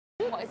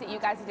what is it you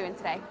guys are doing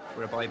today?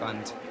 We're a boy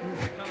band.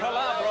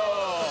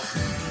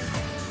 Collabra!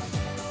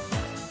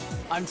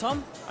 I'm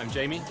Tom. I'm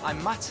Jamie.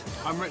 I'm Matt.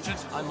 I'm Richard.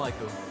 I'm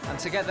Michael. And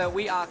together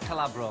we are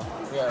Collabra.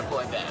 We are a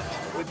boy band.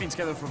 We've been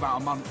together for about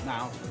a month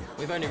now.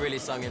 We've only really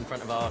sung in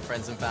front of our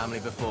friends and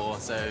family before,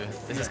 so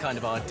this is kind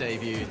of our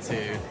debut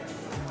to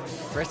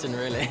Britain,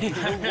 really.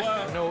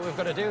 Know what we've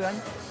got to do then?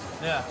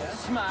 Yeah.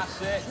 Smash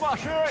it!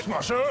 Smash it!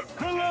 Smash it!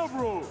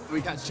 Collabra!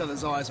 We catch each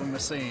other's eyes when we're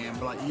singing and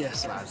be like,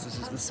 yes, lads, this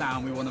is the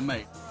sound we want to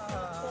make.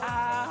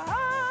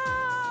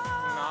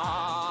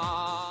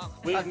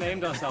 We've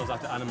named ourselves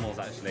after animals,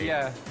 actually.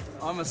 Yeah,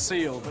 I'm a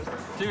seal, but...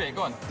 Do it,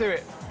 go on. Do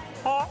it.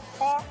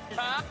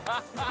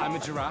 I'm a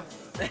giraffe.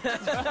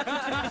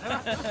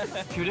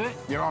 Should we do it?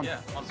 You're on. Yeah.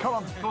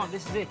 Come on,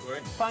 this is it.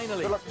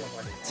 Finally.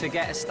 To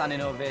get a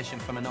standing ovation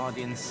from an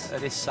audience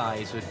of this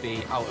size would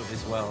be out of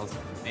this world.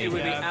 It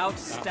would be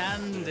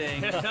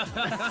outstanding.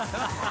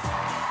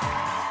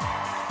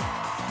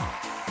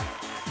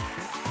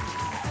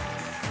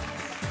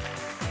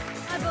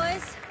 Hi,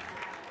 boys.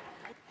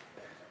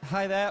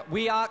 Hi there,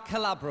 we are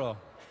Collabra.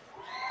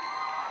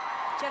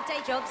 Do you have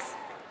day jobs?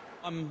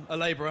 I'm a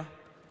labourer.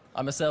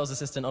 I'm a sales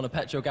assistant on a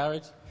petrol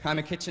garage. I'm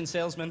a kitchen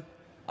salesman.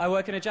 I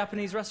work in a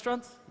Japanese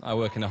restaurant. I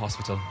work in a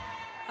hospital.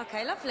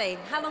 Okay, lovely.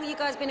 How long have you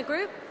guys been a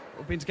group?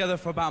 We've been together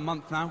for about a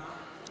month now.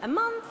 A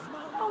month?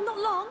 Oh, not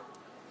long.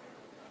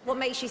 What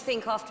makes you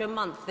think after a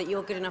month that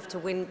you're good enough to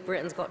win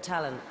Britain's Got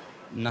Talent?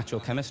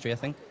 Natural chemistry, I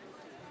think.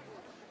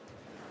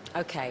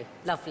 Okay,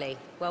 lovely.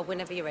 Well,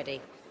 whenever you're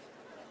ready.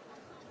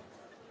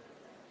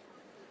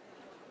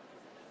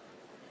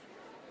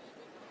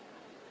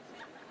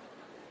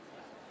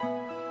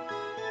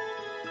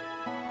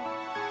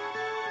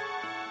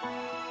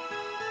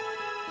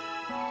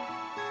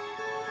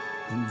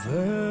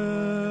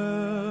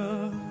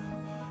 There,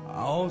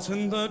 out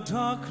in the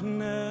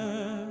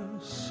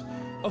darkness,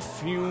 a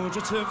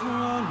fugitive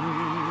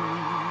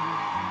running,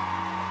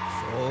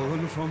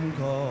 fallen from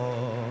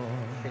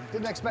God.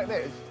 Didn't expect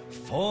this.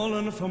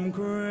 Fallen from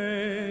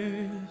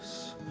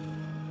grace,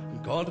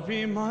 God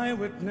be my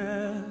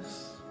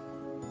witness,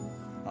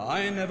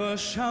 I never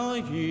shall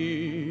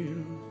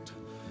yield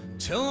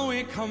till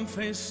we come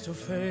face to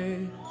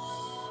face,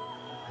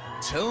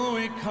 till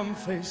we come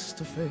face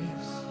to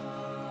face.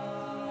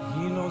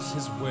 He knows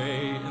his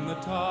way in the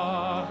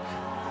dark,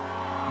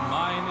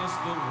 mine is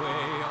the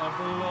way of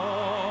the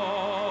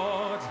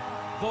Lord.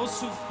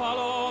 Those who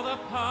follow the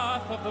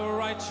path of the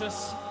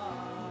righteous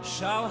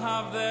shall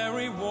have their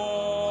reward.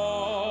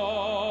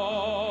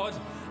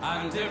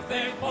 And if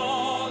they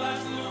fall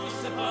as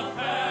Lucifer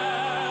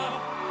fell,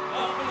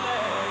 a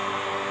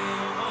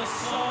flame, a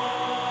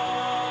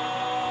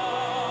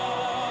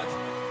sword,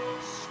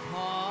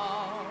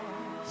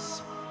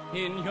 stars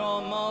in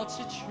your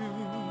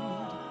multitude,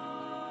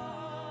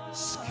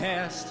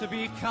 scarce to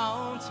be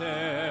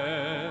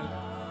counted,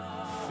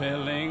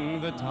 filling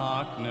the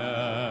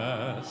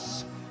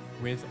darkness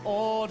with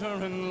order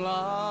and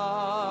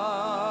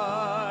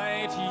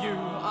light. You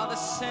are the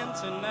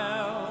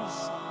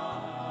sentinels,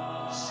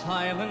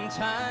 silent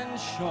and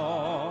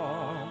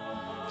sure,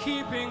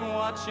 keeping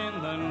watch in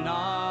the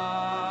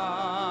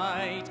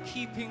night,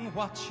 keeping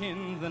watch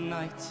in the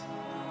night.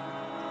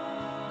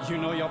 You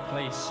know your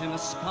place in the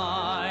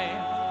sky,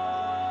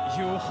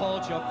 you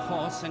hold your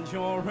course and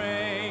your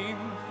aim,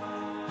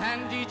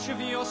 and each of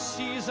your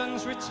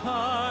seasons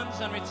returns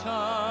and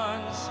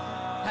returns,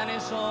 and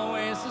is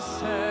always the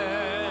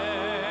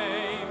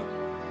same.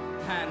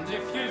 And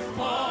if you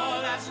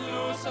fall as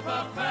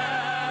Lucifer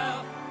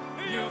fell,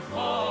 you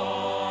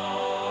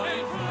fall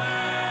in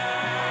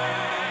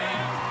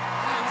flames.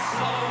 And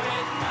so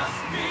it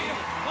must be,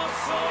 or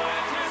so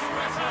it is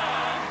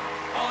written,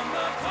 on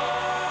the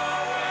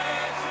doorway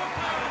to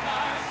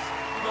paradise,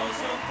 those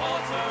who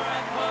falter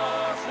and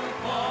those who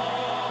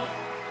fall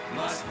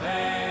must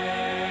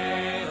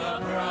pay the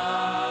price.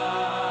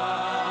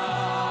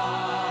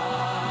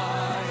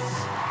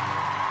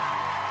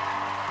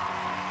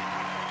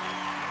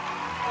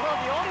 Well,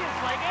 the audience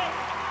like it.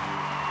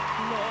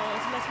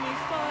 Lord, let me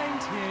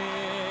find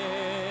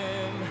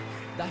him,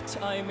 that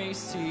I may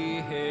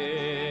see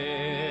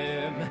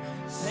him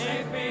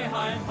safe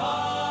behind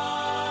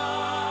bars.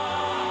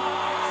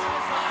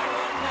 I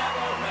will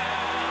never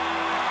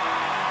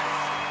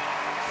rest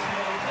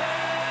till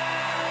then.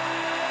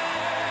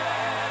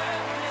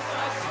 This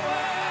I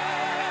swear,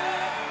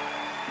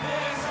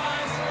 this I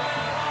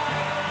swear I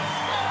will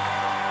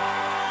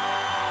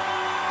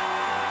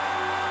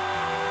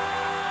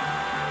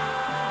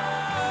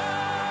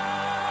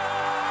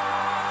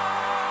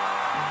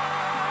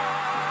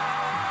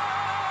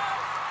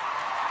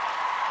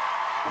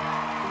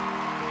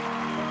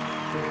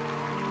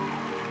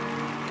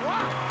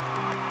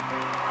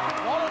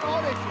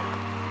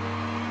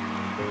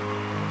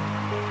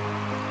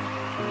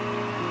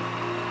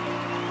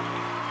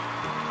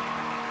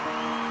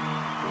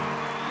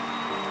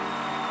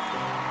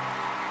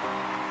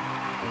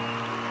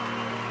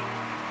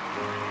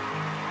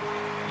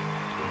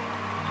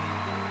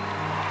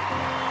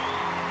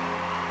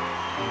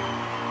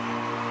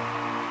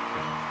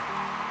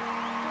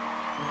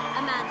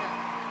Amanda.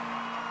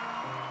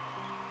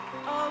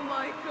 Oh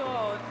my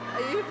God,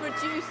 you've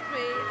reduced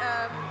me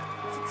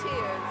to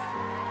tears.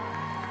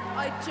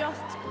 I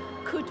just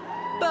could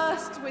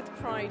burst with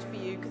pride for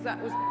you because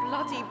that was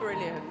bloody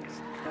brilliant.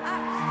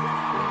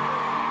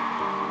 Absolutely.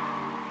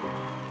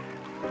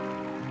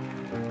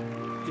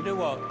 You know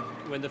what?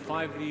 When the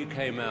 5 of you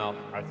came out,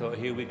 I thought,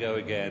 here we go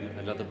again,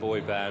 another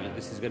boy band.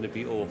 This is going to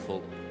be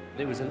awful.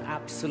 It was an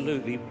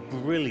absolutely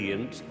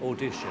brilliant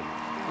audition.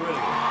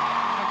 Brilliant.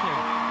 Thank you.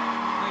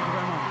 Thank you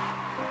very much.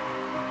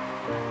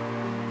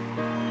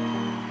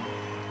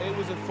 It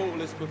was a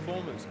faultless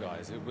performance,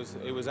 guys. It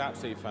was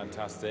absolutely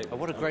fantastic. Oh,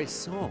 what a great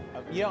song.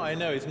 Yeah, I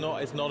know. It's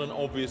not an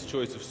obvious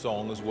choice of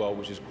song as well,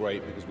 which is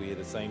great because we hear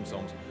the same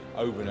songs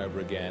over and over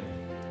again.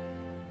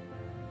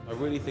 I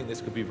really think this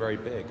could be very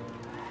big.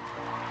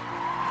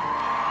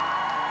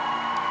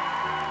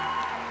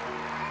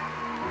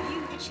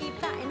 You've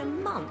achieved that in a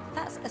month.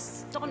 That's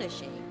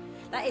astonishing.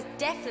 That is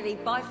definitely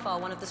by far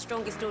one of the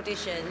strongest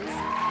auditions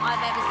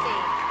I've ever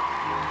seen.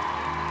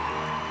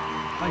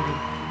 Thank you.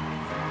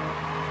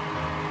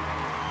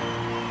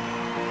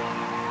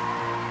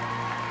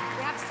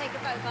 We have to take a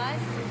vote,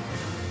 guys.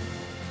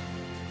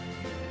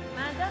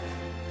 Amanda?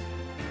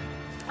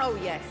 Oh,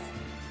 yes.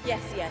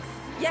 Yes, yes.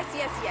 Yes,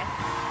 yes, yes.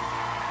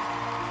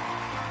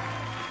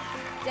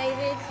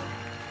 David?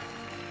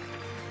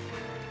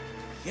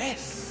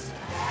 Yes.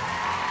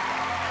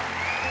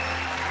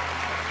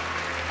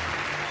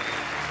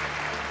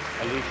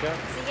 Alicia?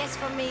 It's a yes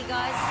from me,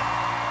 guys.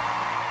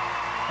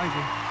 Thank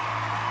you.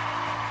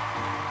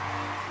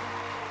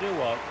 You know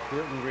what?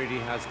 Britain really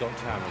has got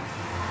talent.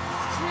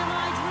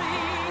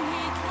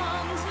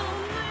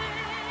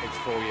 It's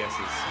 4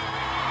 yeses.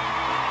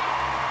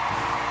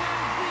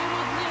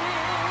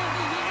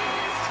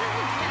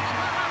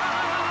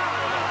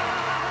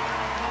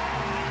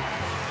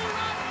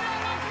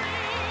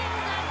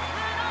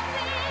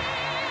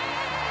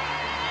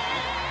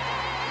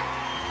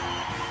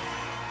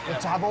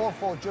 To have all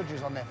 4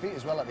 judges on their feet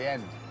as well at the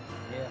end.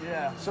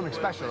 Yeah. Something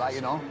special, that,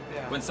 you know.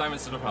 When Simon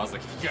stood up, I was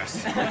like,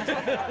 yes!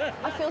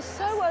 I feel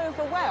so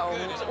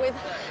overwhelmed with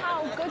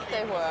how good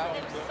they were.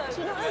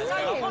 Do you know what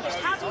I mean?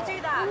 How do you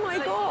do that? Oh my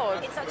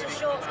God. In such a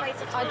short space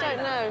of time. I don't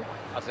know.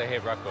 I'll say,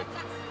 here, record.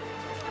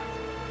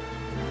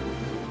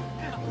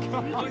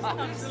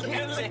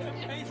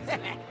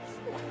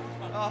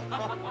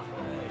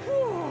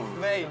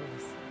 Mate,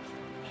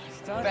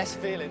 best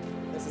feeling.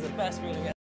 This is the best feeling ever.